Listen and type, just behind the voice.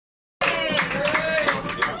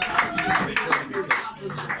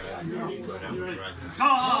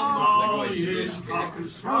Come, ye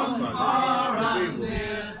cockers from far and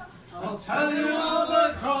near, I'll tell you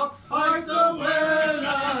the cockfight, the when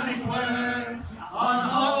and where, on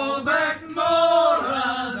Holbeck Moor,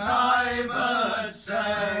 as I've heard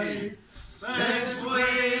say,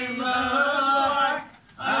 between the black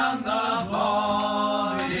and the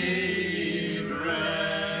bonny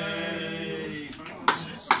grey.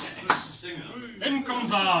 In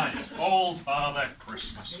comes I, old Father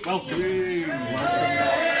Christmas. Welcome.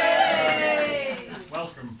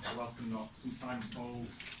 Welcome not. Sometimes old,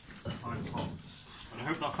 sometimes hot. And I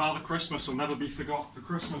hope that Father Christmas will never be forgot, for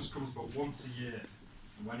Christmas comes but once a year.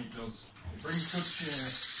 And when it does, it brings good cheer.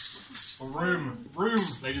 For room,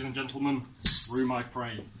 ladies and gentlemen, room I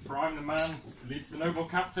pray. For I'm the man who leads the noble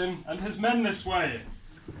captain and his men this way.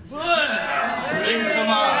 In come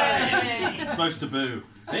I, supposed to boo.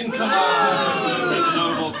 In come I, the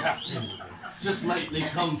noble captain, just lately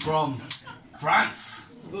come from France.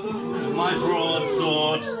 With my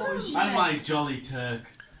broadsword and my jolly Turk,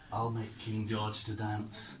 I'll make King George to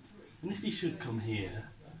dance. And if he should come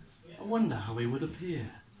here, I wonder how he would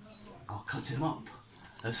appear. I'll cut him up,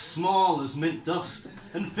 as small as mint dust,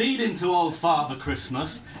 and feed him to old Father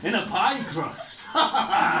Christmas in a pie crust. In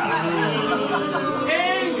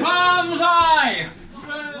comes I!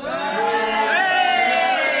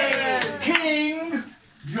 King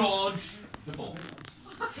George IV.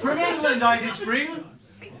 From England I did spring.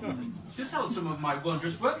 To tell some of my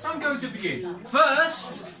wondrous works, I'm going to begin.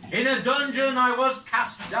 First, in a dungeon I was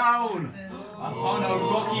cast down upon a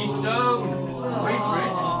rocky stone. Wait for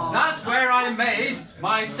it. That's where I made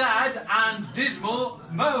my sad and dismal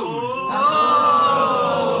moan.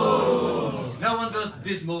 Oh. No one does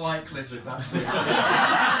dismal like Clifford, that's it.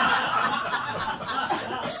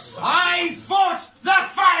 I fought the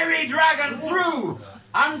fiery dragon through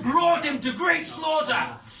and brought him to great slaughter.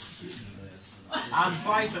 And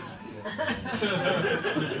by such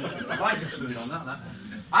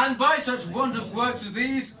and by such wondrous works as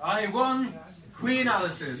these, I won Queen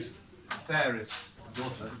Alice's fairest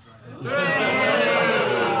daughter.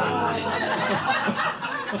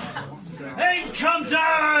 In comes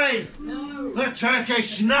I, the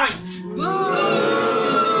Turkish knight.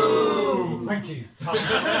 Thank you.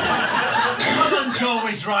 Talent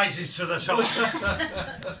always rises to the top.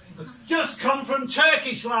 Just come from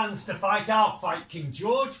Turkish lands to fight. I'll fight King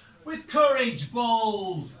George with courage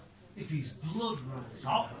bold. If his blood runs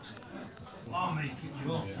hot, I'll make it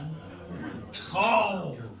yours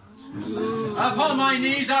cold. Upon my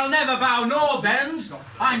knees I'll never bow nor bend.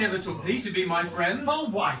 I never took thee to be my friend. For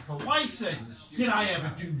wife's sake, did I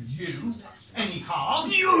ever do you any harm?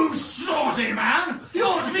 You saucy man! You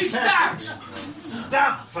ought to be stabbed!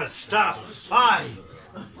 Stab for stab. Aye.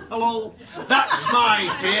 Hello, that's my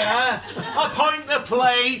fear. Appoint the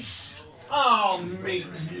place. I'll meet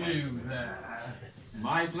you there.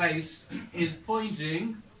 My place is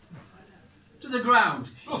pointing to the ground.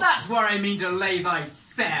 That's where I mean to lay thy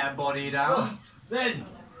fair body down. Then,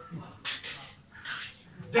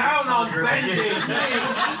 down on bended knee,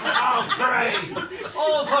 I'll pray,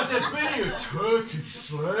 all for to be a Turkish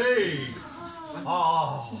slave.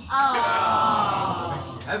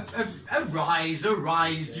 Arise,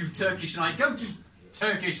 arise, you Turkish knight. Go to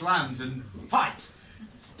Turkish lands and fight.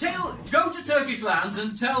 Go to Turkish lands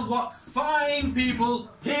and tell what fine people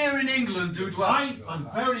here in England do dwell. I'm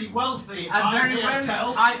very wealthy, and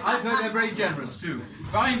I've heard they're very generous too.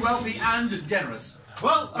 Fine, wealthy, and generous.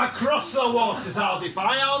 Well, across the waters I'll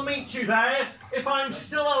defy. I'll meet you there if I'm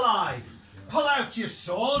still alive. Pull out your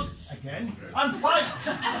sword again and fight.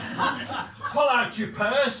 Pull out your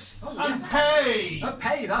purse and pay.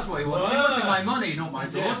 Pay, that's what he wants. He wanted my money, not my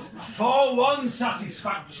sword. Yes. For one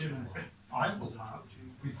satisfaction I will have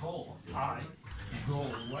before I go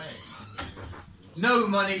away. No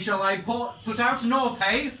money shall I put out nor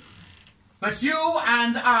pay, but you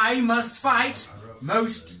and I must fight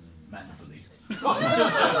most manfully.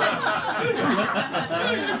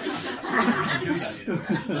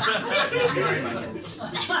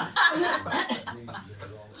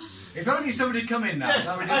 If only somebody come in now. Yes,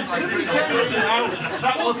 That would just like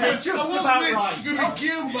that will be just about right. I wasn't going to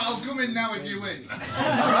queue, but I'll come in now if you win.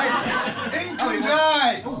 Alright. In comes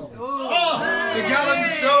I, the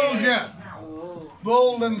gallant soldier.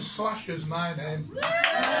 Bold and Slasher's my name.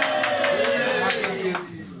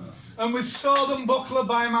 And with sword and buckler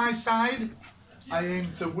by my side, I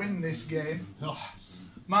aim to win this game.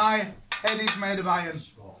 My head is made of iron,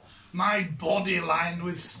 my body lined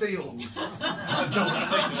with steel. I don't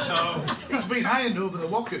think so. It's been ironed over the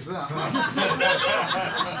walkers, that.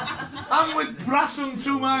 And with brass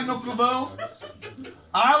unto my knuckle bow,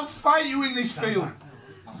 I'll fight you in this field.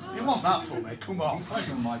 You want that for me? Come on.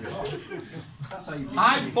 Oh my God. That's how you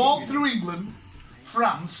I fought through England,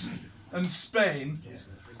 France, and Spain,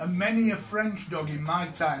 and many a French dog in my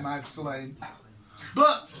time I've slain.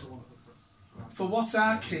 But for what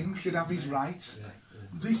our king should have his right,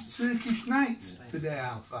 this Turkish knight today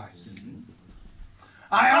I'll fight.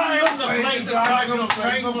 I am the blade that drives your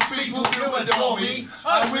train, most people do adore me.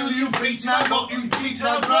 I will you beat, and I not you cheat, and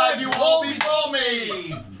I'll drive you all before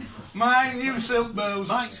me. My new silk bows.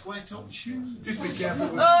 My square-topped shoes. Just be careful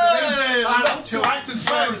with Hey, I love to act and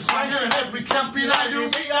swear and swagger, and every champion I do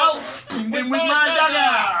meet I'll find him with my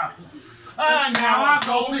dagger. And now our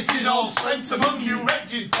goal it is all spent among you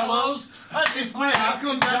wretched fellows, and if we have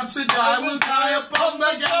condemned to die, we'll die upon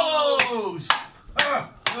the gallows.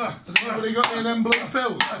 Has anybody got any of them blue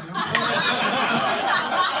pills?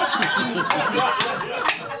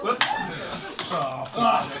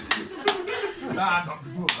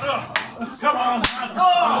 Come on, man.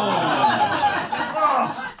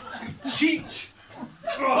 Cheat.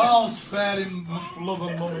 All's fair in love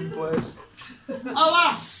and money place.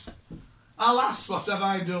 Alas! Alas, what have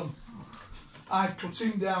I done? I've cut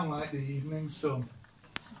him down like the evening sun.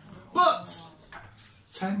 But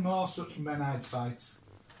 10 more such men I'd fight,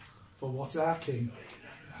 for what our king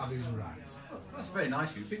had his right. That's very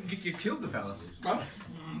nice of you. You killed the fella. Well,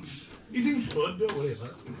 he's in blood, don't worry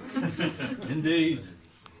about it. Indeed,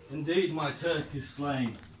 indeed my Turk is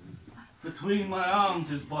slain. Between my arms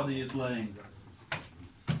his body is lain.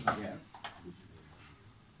 Yeah.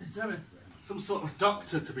 Is there some sort of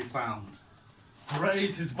doctor to be found to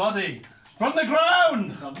raise his body from the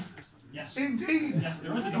ground? Yes. Indeed. Yes,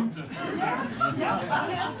 there is a doctor.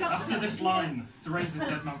 After this line, to raise this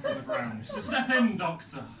dead man from the ground. So step in,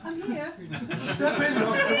 doctor. I'm here. Step in,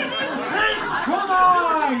 doctor. Come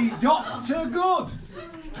on, Dr. Good.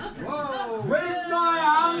 Whoa! With my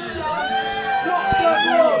hand,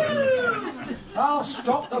 Dr. Good. I'll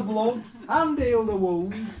stop the blood and heal the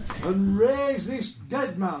wound and raise this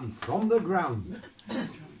dead man from the ground.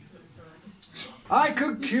 I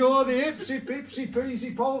could cure the ipsy pipsy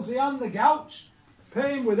peasy palsy and the gout,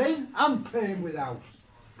 pain within and pain without.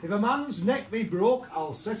 If a man's neck be broke,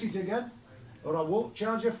 I'll set it again, or I won't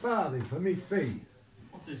charge a farthing for me fee.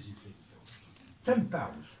 What is your fee? £10.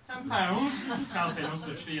 £10? Can't pay no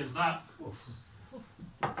such fee as that.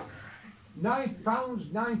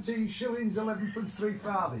 £9, 19 shillings, 11 pence, 3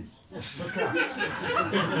 farthings. For cash.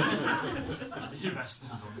 You best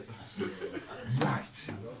then, doctor. Right.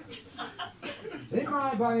 In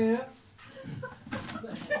my bag here,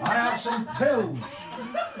 I have some pills.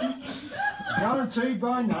 Guaranteed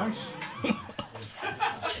by Nice.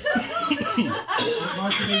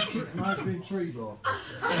 It might have been tree ball.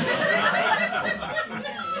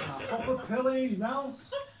 Pop a pill in now.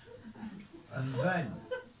 And then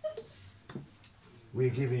we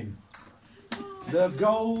give him the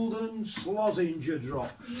golden slozinger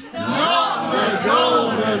drops. Not the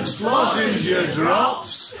golden slozinger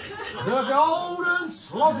drops. The golden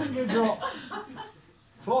slozinger drops.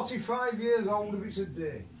 45 years old if it's a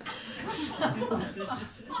day.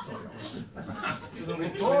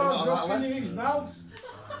 Pour a drop in his mouth.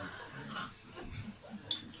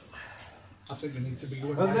 I think we need to be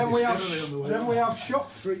going And then we have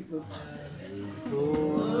shock treatment.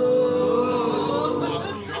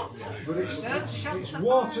 But it's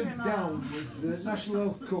watered down with the National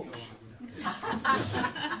Health Cups.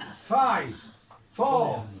 5,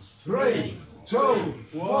 4, 3, 2,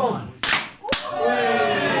 1.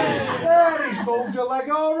 There, he's moved a leg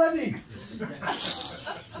already.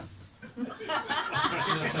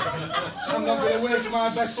 I'm not going to waste my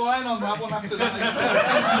best line on that one after that.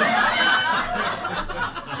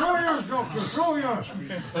 Show yours, doctor, show yours.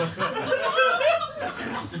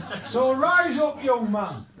 So rise up, young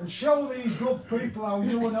man, and show these good people how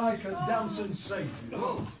you and I can dance and sing.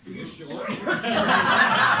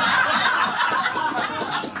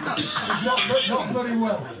 Not very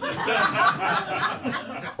well.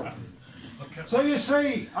 So you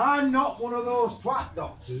see, I'm not one of those twat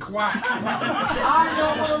doctors. Quack. I'm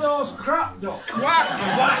not one of those crap doctors. Quack.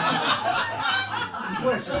 The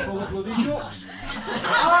place is full of bloody ducks.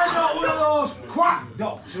 I'm not one of those quack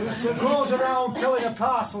doctors that goes around telling a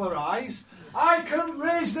parcel of eyes. I can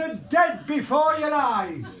raise the dead before your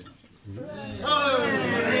eyes. Good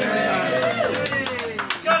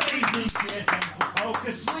evening, dear temple folk.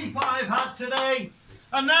 A sleep I've had today,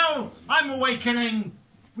 and now I'm awakening.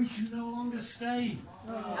 We can no longer stay.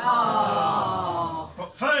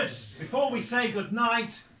 But first, before we say good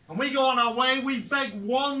night and we go on our way, we beg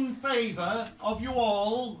one favour of you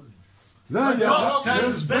all. The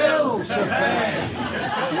doctor's bill to pay.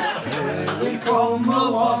 Here we come. come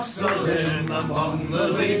a-wassailing among the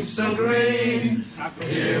leaves so green.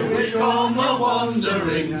 Here we come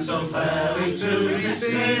a-wandering, so fairly to be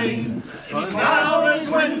seen. But now is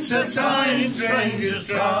winter time, strangers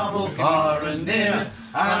travel far and near,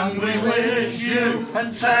 and we wish you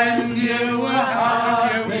and send you a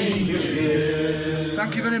happy new year.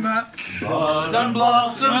 Thank you very much. Bud and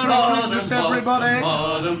blossom, bud and everybody.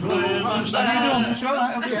 bud and bloom and bear.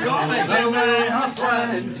 We have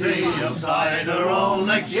plenty of cider all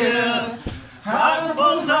next year.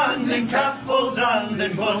 Handfuls and in capfuls and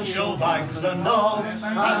in bushel bags and all,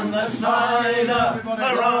 and the cider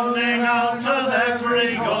are running out of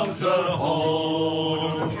every gutter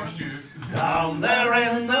hole. Down there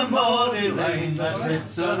in the muddy lane there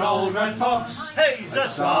sits an old red fox. He's a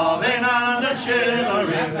starving and a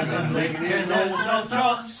shivering and licking his old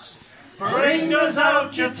chops. Bring us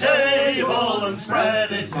out your table and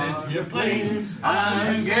spread it if you please,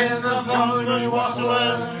 and give us hungry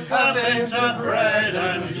wattlers a bit of bread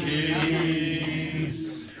and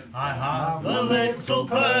cheese. I have a little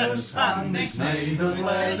purse and it's made of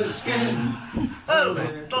leather skin, a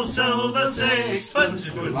little silver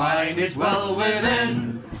sixpence to line it well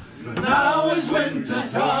within. Now is winter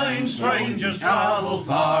time, strangers travel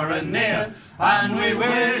far and near, and we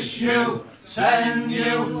wish you, send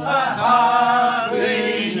you a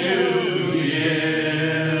happy